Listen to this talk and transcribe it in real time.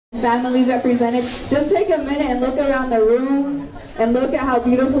families represented. Just take a minute and look around the room and look at how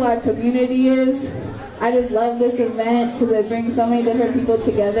beautiful our community is. I just love this event because it brings so many different people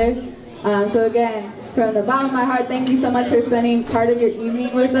together. So again, from the bottom of my heart, thank you so much for spending part of your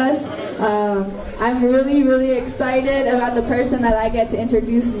evening with us. I'm really, really excited about the person that I get to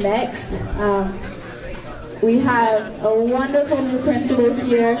introduce next. We have a wonderful new principal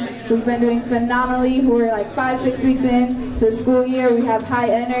here who's been doing phenomenally. We're like 5-6 weeks in to the school year. We have high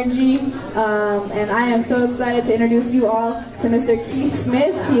energy, and I am so excited to introduce you all to Mr. Keith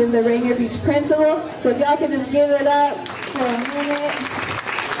Smith. He is the Rainier Beach principal. So if y'all could just give it up for a minute,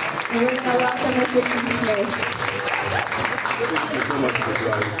 and we're going to welcome Mr. Keith Smith. Thank you so much, Ms.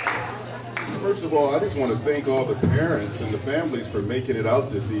 Wright. First of all, I just want to thank all the parents and the families for making it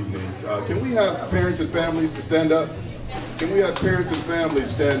out this evening. Can we have parents and families to stand up? Can we have parents and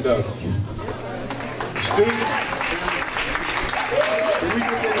families stand up? Students, can we give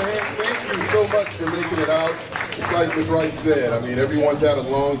them a hand? Thank you so much for making it out. It's like Ms. Wright said, I mean, everyone's had a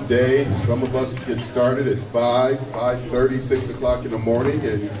long day. Some of us get started at 5:30, 6 o'clock in the morning,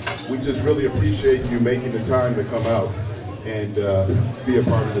 and we just really appreciate you making the time to come out and be a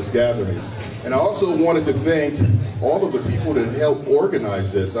part of this gathering. And I also wanted to thank all of the people that helped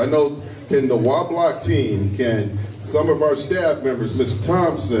organize this. I know, can the WABLOC team, can some of our staff members, Ms.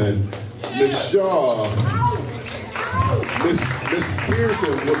 Thompson, Ms. Shaw, Ms.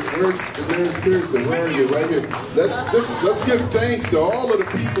 Pearson, where's Pearson? Where are you? Right here. Let's give thanks to all of the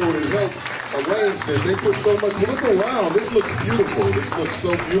people that helped arrange this. They put so much. Look around. This looks beautiful. This looks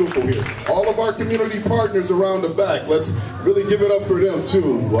so beautiful here. All of our community partners around the back. Let's really give it up for them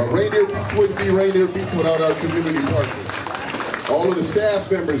too. Rainier Beach wouldn't be Rainier Beach without our community partners. All of the staff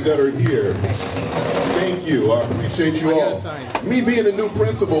members that are here, thank you. I appreciate you all. Me being a new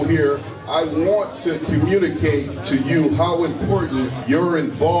principal here, I want to communicate to you how important your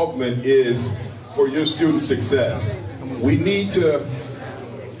involvement is for your student success. We need to,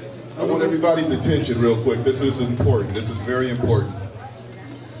 I want everybody's attention real quick. This is important. This is very important.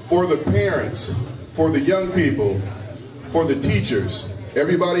 For the parents, for the young people, for the teachers,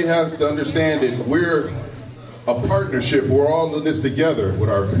 everybody has to understand that we're a partnership. We're all in this together with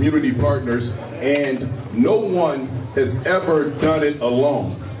our community partners, and no one has ever done it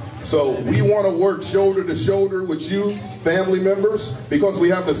alone. So we want to work shoulder to shoulder with you, family members, because we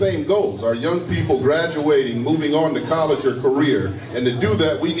have the same goals. Our young people graduating, moving on to college or career. And to do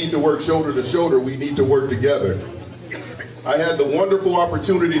that, we need to work shoulder to shoulder. We need to work together. I had the wonderful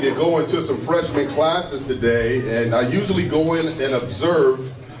opportunity to go into some freshman classes today, and I usually go in and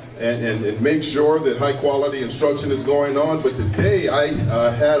observe and make sure that high quality instruction is going on. But today I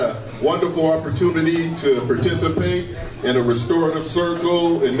had a wonderful opportunity to participate in a restorative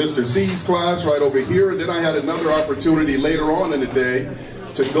circle in Mr. C's class right over here. And then I had another opportunity later on in the day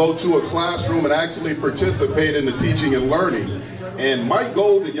to go to a classroom and actually participate in the teaching and learning. And my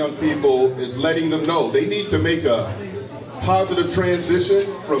goal to young people is letting them know they need to make a positive transition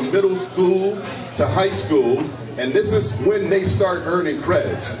from middle school to high school. And this is when they start earning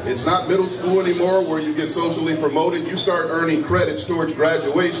credits. It's not middle school anymore where you get socially promoted. You start earning credits towards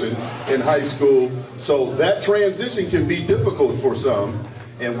graduation in high school. So that transition can be difficult for some.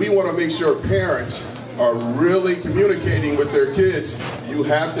 And we want to make sure parents are really communicating with their kids. You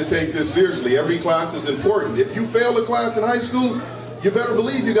have to take this seriously. Every class is important. If you fail a class in high school, you better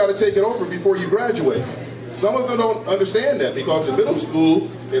believe you got to take it over before you graduate. Some of them don't understand that, because in middle school,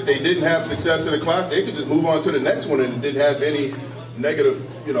 if they didn't have success in a class, they could just move on to the next one and it didn't have any negative,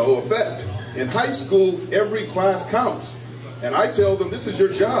 effect. In high school, every class counts. And I tell them, this is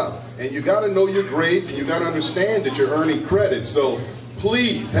your job. And you got to know your grades, and you got to understand that you're earning credit. So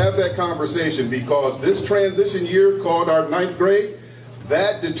please have that conversation, because this transition year called our 9th grade,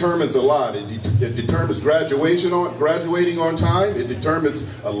 that determines a lot. It determines graduating on time. It determines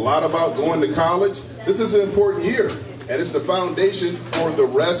a lot about going to college. This is an important year, and it's the foundation for the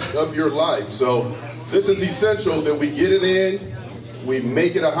rest of your life. So this is essential that we get it in, we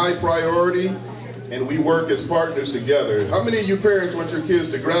make it a high priority, and we work as partners together. How many of you parents want your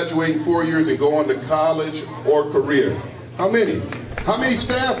kids to graduate in 4 years and go on to college or career? How many? How many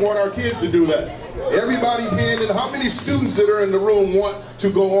staff want our kids to do that? Everybody's hand in. How many students that are in the room want to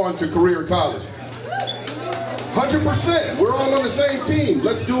go on to career college? 100%. We're all on the same team.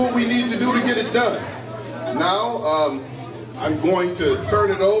 Let's do what we need to do to get it done. Now, I'm going to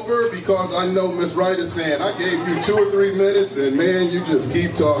turn it over, because I know Ms. Wright is saying, I gave you 2 or 3 minutes, and man, you just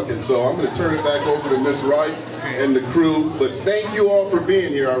keep talking. So I'm going to turn it back over to Ms. Wright and the crew. But thank you all for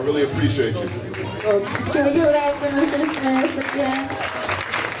being here. I really appreciate you. Can we give it up for Mr. Smith again?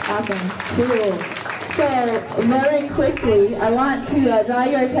 Awesome. Cool. So, very quickly, I want to draw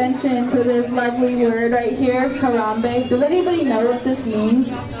your attention to this lovely word right here, harambe. Does anybody know what this means?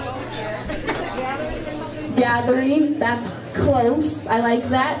 Gathering, that's close. I like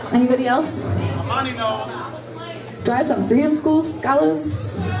that. Anybody else? Amani knows. Do I have some freedom school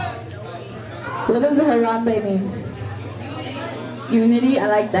scholars? What does a harambe mean? Unity, I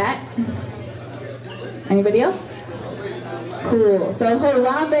like that. Anybody else? Cool. So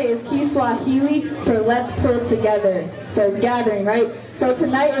harambe is Kiswahili for let's pull together. So gathering, right? So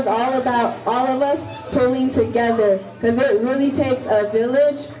tonight is all about all of us pulling together, because it really takes a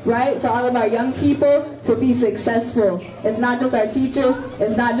village, right, for all of our young people to be successful. It's not just our teachers,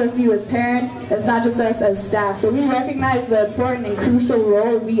 it's not just you as parents, it's not just us as staff. So we recognize the important and crucial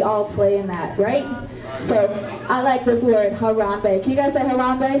role we all play in that, right? So I like this word, harambe. Can you guys say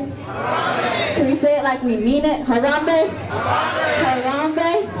harambe? Harambe. Can we say it like we mean it? Harambe?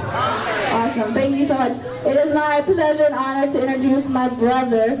 Harambe. Harambe. Awesome. Thank you so much. It is my pleasure and honor to introduce my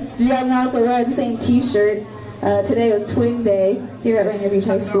brother. Did you guys know to wear the same t-shirt? Today was Twin Day here at Rainier Beach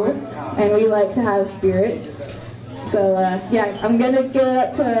High School, and we like to have spirit. So yeah, I'm going to give it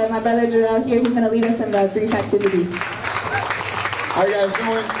up to my brother Jarrell here. He's going to lead us in the brief activity. How you guys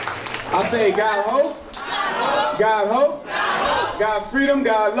doing? I say God hope. God hope, God freedom,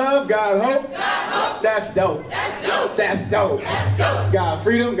 God love, God hope. That's dope. That's dope. God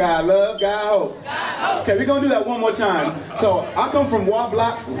freedom, God love, God hope. Okay, we're going to do that one more time. So I come from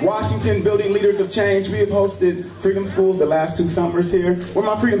Block, Washington, Building Leaders of Change. We have hosted Freedom Schools the last 2 summers here. Where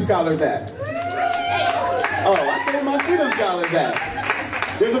my Freedom Scholars at? Oh, I said where my Freedom Scholars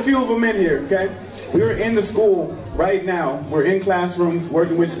at. There's a few of them in here, okay? We're in the school right now. We're in classrooms,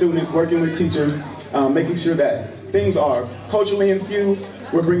 working with students, working with teachers, making sure that things are culturally infused.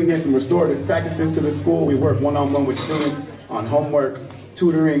 We're bringing in some restorative practices to the school. We work one-on-one with students on homework,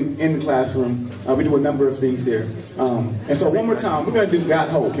 tutoring in the classroom. We do a number of things here. And so one more time, we're going to do God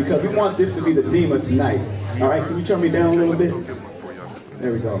Hope, because we want this to be the theme of tonight. All right, can you turn me down a little bit?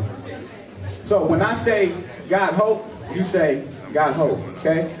 There we go. So when I say God Hope, you say God Hope,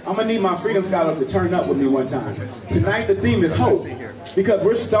 okay? I'm going to need my Freedom Scholars to turn up with me one time. Tonight the theme is hope, because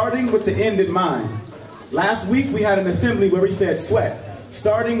we're starting with the end in mind. Last week we had an assembly where we said sweat,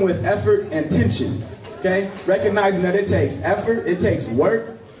 starting with effort and tension, okay? Recognizing that it takes effort, it takes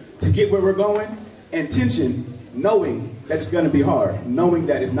work to get where we're going, and tension, knowing that it's going to be hard, knowing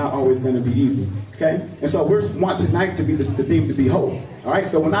that it's not always going to be easy, okay? And so we want tonight to be the theme to be hope, all right?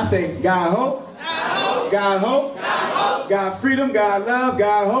 So when I say God hope, God hope, God freedom, God love,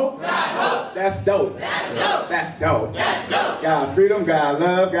 God hope, that's dope. That's dope. God freedom, God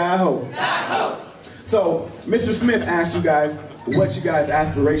love, God hope. So, Mr. Smith asked you guys what you guys'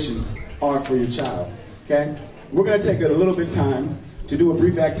 aspirations are for your child, okay? We're going to take a little bit of time to do a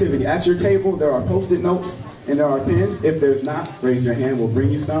brief activity. At your table, there are Post-it notes and there are pens. If there's not, raise your hand, we'll bring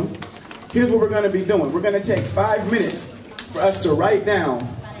you some. Here's what we're going to be doing. We're going to take 5 minutes for us to write down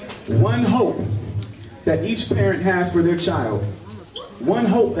one hope that each parent has for their child. One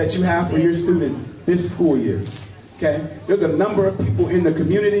hope that you have for your student this school year. Okay? There's a number of people in the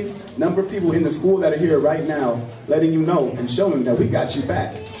community, number of people in the school that are here right now letting you know and showing that we got you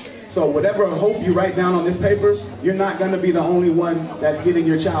back. So whatever hope you write down on this paper, you're not going to be the only one that's getting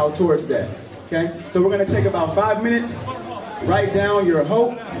your child towards that. Okay? So we're going to take about 5 minutes, write down your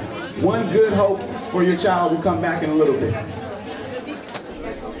hope, one good hope for your child. We'll come back in a little bit.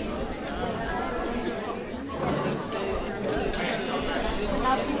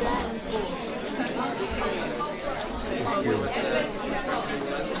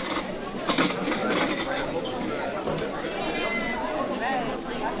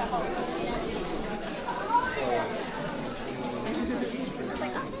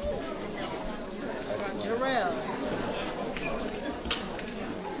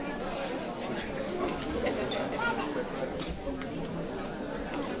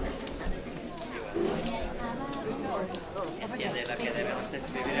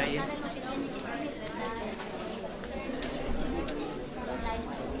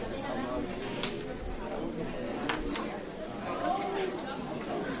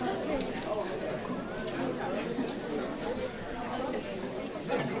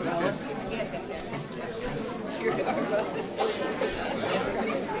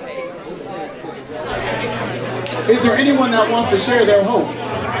 Is there anyone that wants to share their hope?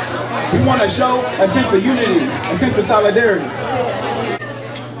 We want to show a sense of unity, a sense of solidarity.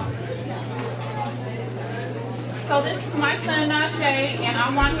 So this is my son Nite, and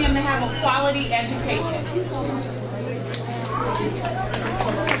I want him to have a quality education.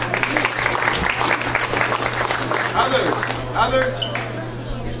 Others?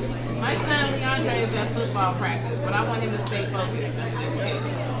 My My son Leandre is at football practice, but I want him to stay focused.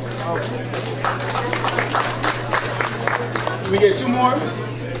 Can we get two more?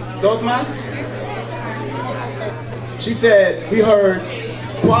 Dos más? She said, we heard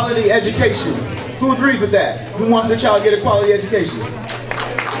quality education. Who agrees with that? Who wants their child to get a quality education?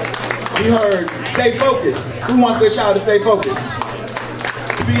 We heard stay focused. Who wants their child to stay focused?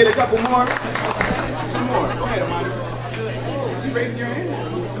 Can we get a couple more? Two more. Go ahead, Amanda. You raising your hand?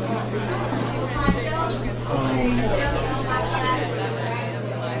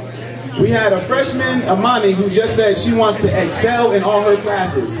 We had a freshman, Amani, who just said she wants to excel in all her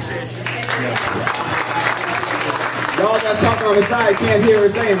classes. Y'all that's talking on the side can't hear her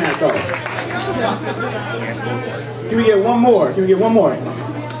saying that though. Can we get one more? Can we get one more?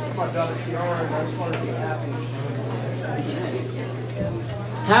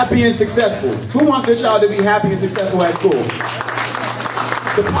 Happy and successful. Who wants their child to be happy and successful at school?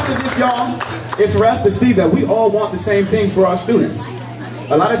 The point of this, y'all, is for us to see that we all want the same things for our students.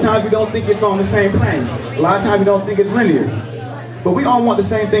 A lot of times we don't think it's on the same plane. A lot of times we don't think it's linear. But we all want the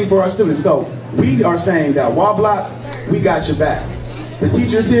same thing for our students. So we are saying that Wall Block, we got your back. The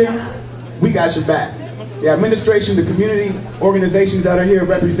teachers here, we got your back. The administration, the community organizations that are here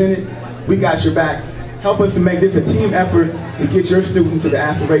represented, we got your back. Help us to make this a team effort to get your student to the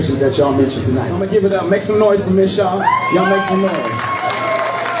aspirations that y'all mentioned tonight. I'm gonna give it up. Make some noise for Miss Shaw. Y'all make some noise.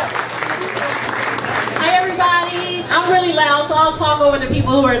 Hi everybody. I'm really loud, so I'll talk over the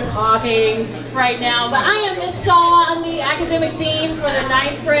people who are talking right now. But I am Miss Shaw. I'm the academic dean for the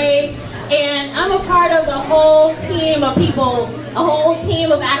 9th grade. And I'm a part of the whole team of people, a whole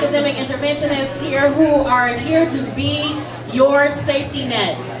team of academic interventionists here who are here to be your safety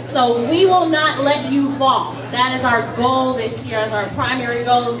net. So we will not let you fall. That is our goal this year. As our primary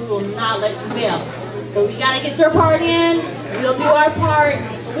goal, we will not let you fail. But we got to get your part in. We'll do our part.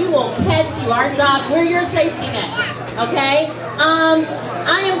 We will catch you. Our job, we're your safety net. Okay?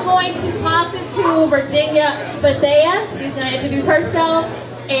 I am going to toss it to Virginia Bethea. She's going to introduce herself.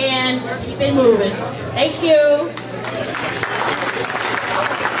 And keep it moving. Thank you.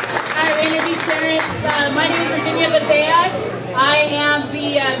 Hi, Rainier Beach parents. My name is Virginia Bethea. I am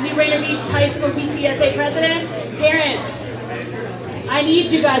the new Rainier Beach High School BTSA president. Parents, I need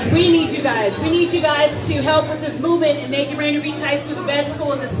you guys. We need you guys. We need you guys to help with this movement and making Rainier Beach High School the best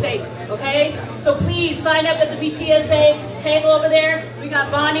school in the state. Okay? So please sign up at the BTSA table over there. We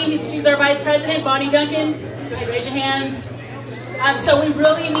got Bonnie. She's our vice president. Bonnie Duncan. Go ahead, raise your hands. So we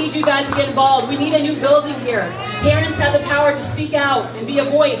really need you guys to get involved. We need a new building here. Parents have the power to speak out and be a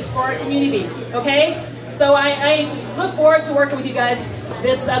voice for our community, okay? So I look forward to working with you guys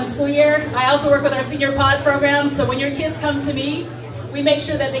this school year. I also work with our senior pods program, so when your kids come to me, we make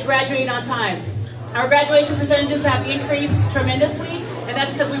sure that they graduate on time. Our graduation percentages have increased tremendously, and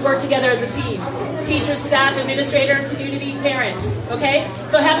that's because we work together as a team. Teachers, staff, administrator, community, parents, okay?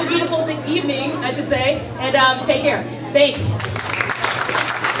 So have a beautiful evening, I should say, and take care. Thanks.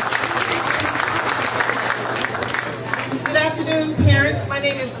 Good afternoon, parents. My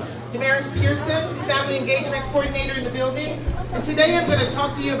name is Damaris Pearson, Family Engagement Coordinator in the building. And today I'm going to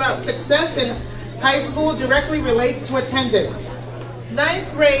talk to you about success in high school directly relates to attendance.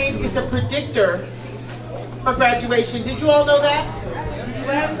 9th grade is a predictor for graduation. Did you all know that? So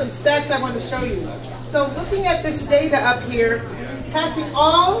I have some stats I want to show you. So looking at this data up here, passing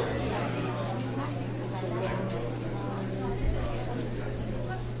all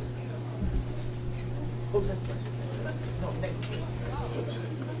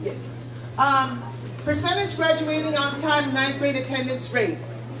percentage graduating on time, 9th grade attendance rate.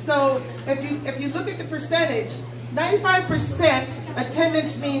 So if you look at the percentage, 95%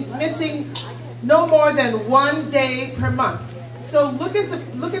 attendance means missing no more than 1 day per month. So look at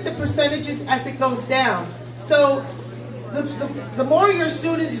the percentages as it goes down. So the more your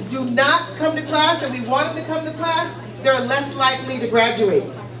students do not come to class, and we want them to come to class, they're less likely to graduate.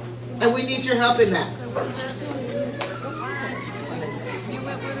 And we need your help in that.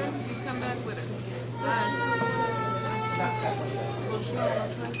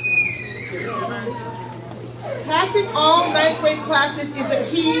 Passing all 9th grade classes is the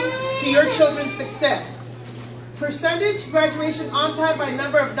key to your children's success. Percentage graduation on time by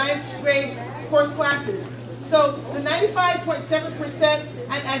number of 9th grade course classes. So the 95.7%,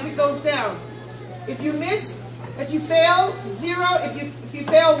 and as it goes down. If you fail 0, if you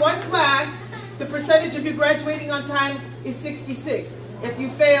fail 1 class, the percentage of you graduating on time is 66. If you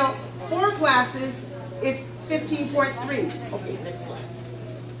fail 4 classes, it's 15.3. Okay, next slide.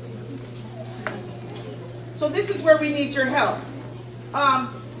 So this is where we need your help.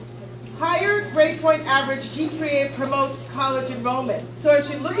 Higher grade point average GPA promotes college enrollment. So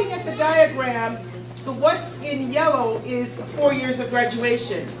as you're looking at the diagram, the what's in yellow is 4 years of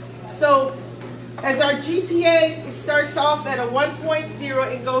graduation. So as our GPA starts off at a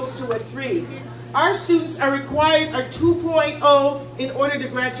 1.0 and goes to a 3. Our students are required a 2.0 in order to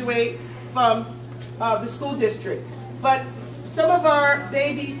graduate from the school district. But some of our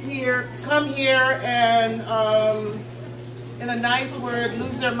babies here come here and, in a nice word,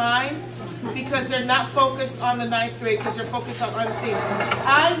 lose their minds because they're not focused on the 9th grade because they're focused on other things.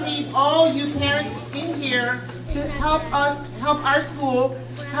 I need all you parents in here to help our school,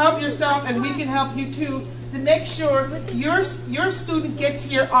 help yourself, and we can help you too, to make sure your student gets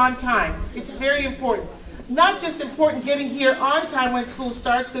here on time. It's very important. Not just important getting here on time when school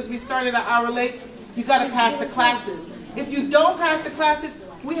starts, because we started an hour late, you got to pass the classes. If you don't pass the classes,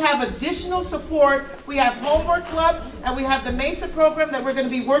 we have additional support. We have homework club, and we have the MESA program that we're going to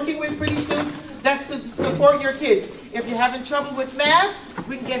be working with pretty soon. That's to support your kids. If you're having trouble with math,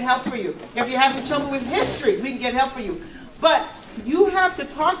 we can get help for you. If you're having trouble with history, we can get help for you. But you have to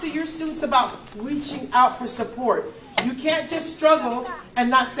talk to your students about reaching out for support. You can't just struggle and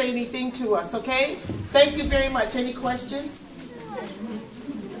not say anything to us, okay? Thank you very much. Any questions?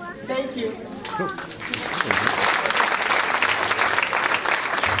 Thank you.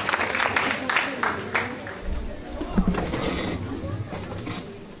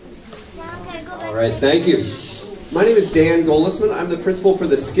 All right, thank you. My name is Dan Golisman. I'm the principal for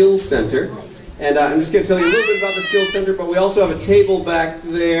the Skills Center. And I'm just going to tell you a little bit about the Skills Center, but we also have a table back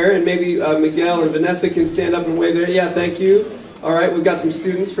there, and maybe Miguel and Vanessa can stand up and wave there. Yeah, thank you. All right, we've got some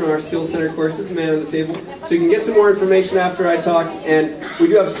students from our Skills Center courses, man on the table. So you can get some more information after I talk, and we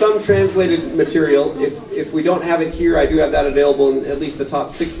do have some translated material. If we don't have it here, I do have that available in at least the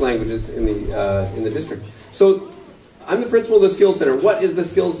top 6 languages in the district. So I'm the principal of the Skills Center. What is the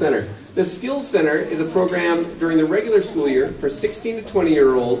Skills Center? The Skills Center is a program during the regular school year for 16 to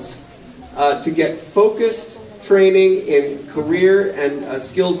 20-year-olds to get focused training in career and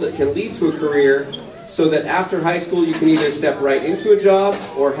skills that can lead to a career, so that after high school you can either step right into a job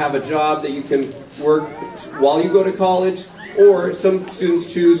or have a job that you can work while you go to college, or some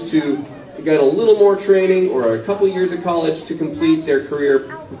students choose to get a little more training or a couple years of college to complete their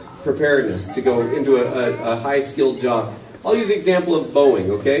career preparedness to go into a high-skilled job. I'll use the example of Boeing,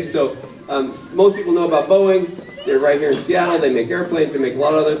 okay? So most people know about Boeing. They're right here in Seattle. They make airplanes. They make a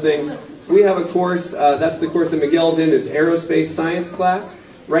lot of other things. We have a course, that's the course that Miguel's in, is Aerospace Science class,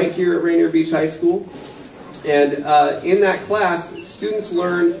 right here at Rainier Beach High School. And in that class, students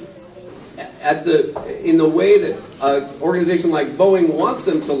learn in the way that an organization like Boeing wants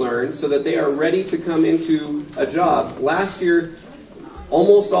them to learn, so that they are ready to come into a job. Last year,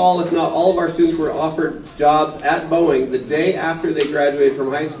 almost all, if not all of our students were offered jobs at Boeing the day after they graduated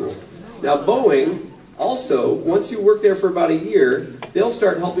from high school. Now Boeing, also, once you work there for about a year, they'll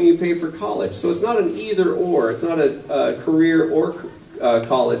start helping you pay for college. So it's not an either or. It's not a career or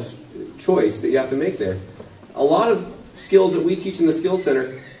college choice that you have to make there. A lot of skills that we teach in the Skills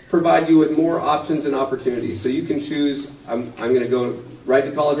Center provide you with more options and opportunities. So you can choose, I'm going to go right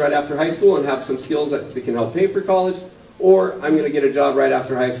to college right after high school and have some skills that can help pay for college, or I'm going to get a job right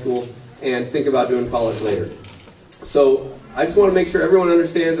after high school and think about doing college later. So I just want to make sure everyone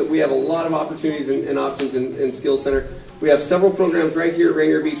understands that we have a lot of opportunities and options in Skills Center. We have several programs right here at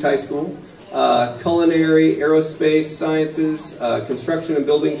Rainier Beach High School. Culinary, aerospace sciences, construction and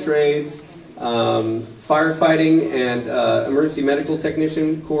building trades, firefighting and emergency medical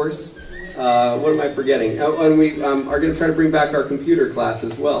technician course. What am I forgetting? And we are going to try to bring back our computer class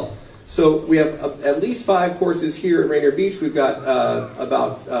as well. So we have at least 5 courses here at Rainier Beach. We've got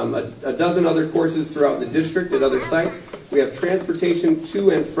about a dozen other courses throughout the district at other sites. We have transportation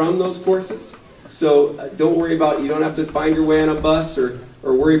to and from those courses. So don't worry about, you don't have to find your way on a bus or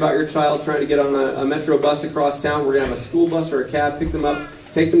worry about your child trying to get on a metro bus across town. We're going to have a school bus or a cab, pick them up,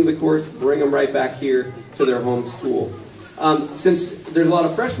 take them to the course, bring them right back here to their home school. Since there's a lot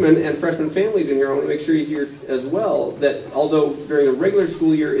of freshmen and freshman families in here, I want to make sure you hear as well that although during a regular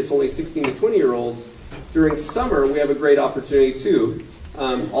school year it's only 16 to 20-year-olds, during summer we have a great opportunity too.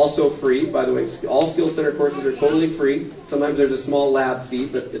 Also free, by the way. All Skills Center courses are totally free. Sometimes there's a small lab fee,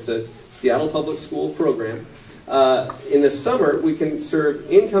 but it's a Seattle Public School program. In the summer we can serve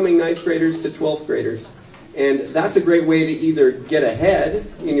incoming 9th graders to 12th graders. And that's a great way to either get ahead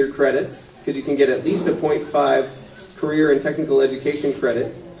in your credits, because you can get at least a 0.5 career and technical education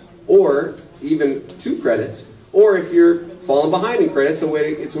credit, or even 2 credits, or if you're falling behind in credits,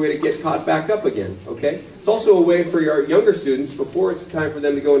 it's a way to get caught back up again, okay? It's also a way for your younger students, before it's time for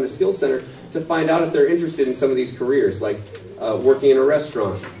them to go into Skills Center, to find out if they're interested in some of these careers, like working in a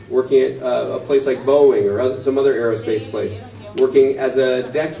restaurant, working at a place like Boeing or some other aerospace place, working as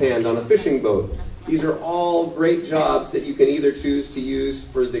a deckhand on a fishing boat. These are all great jobs that you can either choose to use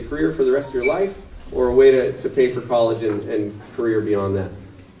for the career for the rest of your life, or a way to pay for college and career beyond that.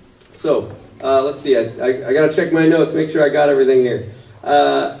 So, let's see, I gotta check my notes, make sure I got everything here.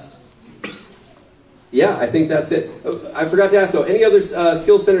 Yeah, I think that's it. I forgot to ask though, any other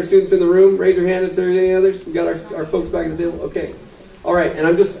Skills Center students in the room? Raise your hand if there's any others. We got our folks back at the table? Okay. All right, and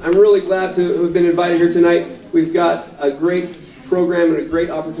I'm really glad to have been invited here tonight. We've got a great program and a great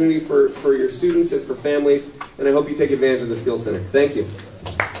opportunity for your students and for families, and I hope you take advantage of the Skills Center. Thank you.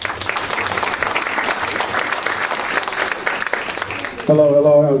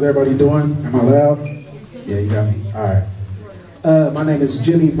 Hello, how's everybody doing? Am I loud? Yeah, you got me. All right. My name is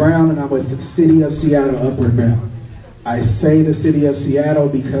Jimmy Brown, and I'm with the City of Seattle Upward Bound. I say the City of Seattle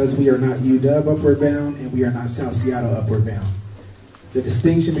because we are not UW Upward Bound, and we are not South Seattle Upward Bound. The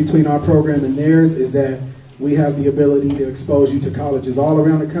distinction between our program and theirs is that we have the ability to expose you to colleges all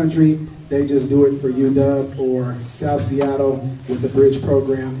around the country. They just do it for UW or South Seattle with the bridge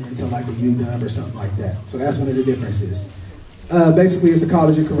program into like a UW or something like that. So that's one of the differences. Basically, it's a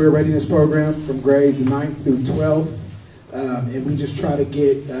college and career readiness program from grades 9 through 12. And we just try to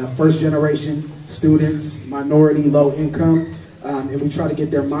get first generation students, minority, low income, and we try to get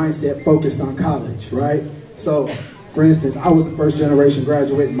their mindset focused on college, right? So, for instance, I was the first generation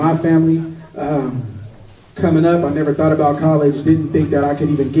graduate in my family. Coming up, I never thought about college, didn't think that I could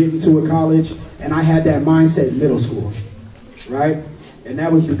even get into a college, and I had that mindset in middle school, right? And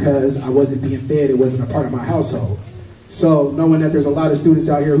that was because I wasn't being fed, it wasn't a part of my household. So knowing that there's a lot of students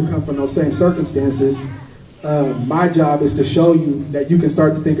out here who come from those same circumstances, my job is to show you that you can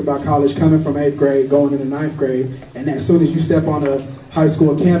start to think about college coming from 8th grade, going into 9th grade, and as soon as you step on a high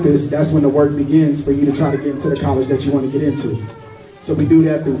school campus, that's when the work begins for you to try to get into the college that you want to get into. So we do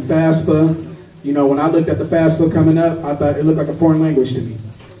that through FAFSA. You know, when I looked at the FAFSA coming up, I thought it looked like a foreign language to me.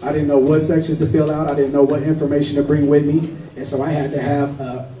 I didn't know what sections to fill out. I didn't know what information to bring with me. And so I had to have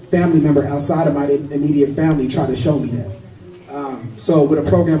a family member outside of my immediate family try to show me that. So with a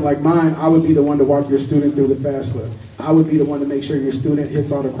program like mine, I would be the one to walk your student through the FAFSA. I would be the one to make sure your student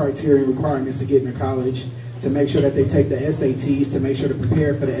hits all the criteria and requirements to get into college, to make sure that they take the SATs, to make sure to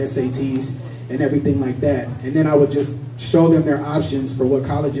prepare for the SATs and everything like that. And then I would just show them their options for what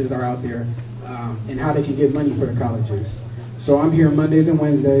colleges are out there and how they can get money for the colleges. So I'm here Mondays and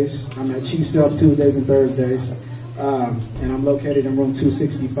Wednesdays. I'm at Chief Self Tuesdays and Thursdays. And I'm located in room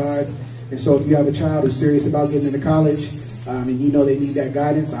 265. And so if you have a child who's serious about getting into college and you know they need that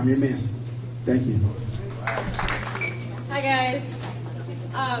guidance, I'm your man. Thank you. Hi guys.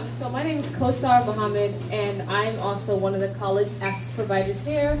 So my name is Kosar Mohammed, and I'm also one of the college access providers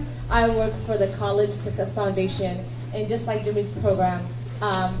here. I work for the College Success Foundation, and just like Jimmy's program,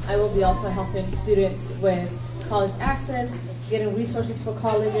 I will be also helping students with college access, getting resources for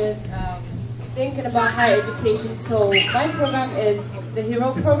colleges, thinking about higher education. So my program is the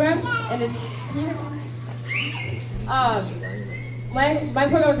HERO program, and it's my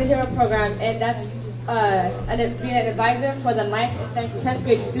program is the HERO program, and that's being an advisor for the 9th and 10th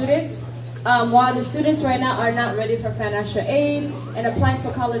grade students. While the students right now are not ready for financial aid and applying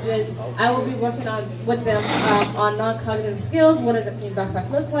for colleges, I will be working with them on non-cognitive skills. What does a clean backpack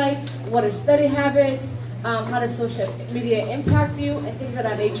look like? What are study habits? How does social media impact you? And things of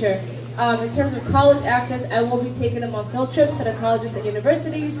that nature. In terms of college access, I will be taking them on field trips to the colleges and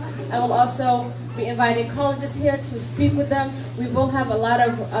universities. I will also be inviting colleges here to speak with them. We will have a lot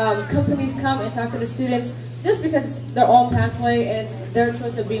of companies come and talk to the students, just because it's their own pathway and it's their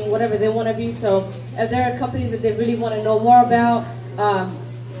choice of being whatever they want to be. So if there are companies that they really want to know more about,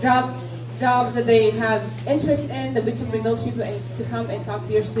 jobs that they have interest in, that we can bring those people in to come and talk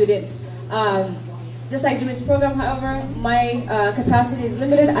to your students. Just like Jimmy's program, however, my capacity is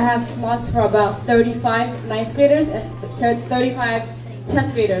limited. I have slots for about 35 9th graders and 35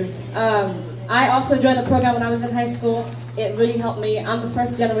 10th graders. I also joined the program when I was in high school. It really helped me. I'm a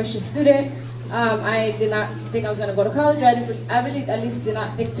first generation student. I did not think I was going to go to college. I really at least did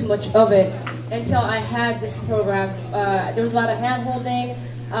not think too much of it until I had this program. There was a lot of hand-holding.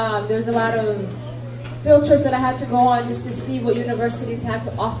 There was a lot of field trips that I had to go on just to see what universities had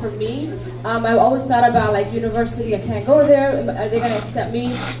to offer me. I always thought about like university, I can't go there, are they going to accept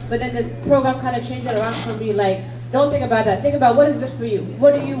me? But then the program kind of changed it around for me, like, don't think about that, think about what is good for you,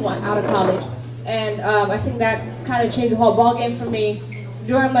 what do you want out of college? And I think that kind of changed the whole ballgame for me.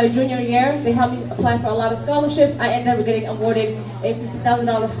 During my junior year, they helped me apply for a lot of scholarships. I ended up getting awarded a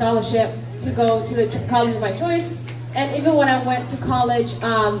 $50,000 scholarship to go to the college of my choice. And even when I went to college,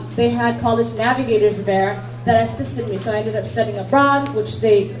 they had college navigators there that assisted me. So I ended up studying abroad, which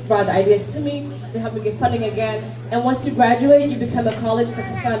they brought the ideas to me. They helped me get funding again. And once you graduate, you become a College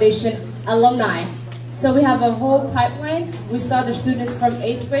Success Foundation alumni. So we have a whole pipeline. We start the students from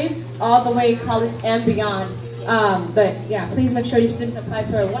 8th grade all the way college and beyond. But yeah, please make sure your students apply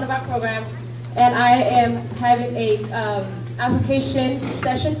for one of our programs. And I am having a application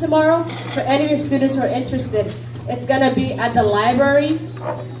session tomorrow for any of your students who are interested. It's gonna be at the library,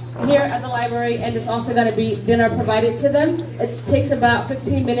 here at the library, and there's also gonna be dinner provided to them. It takes about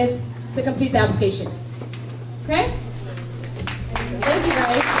 15 minutes to complete the application. Okay? Thank you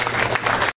guys.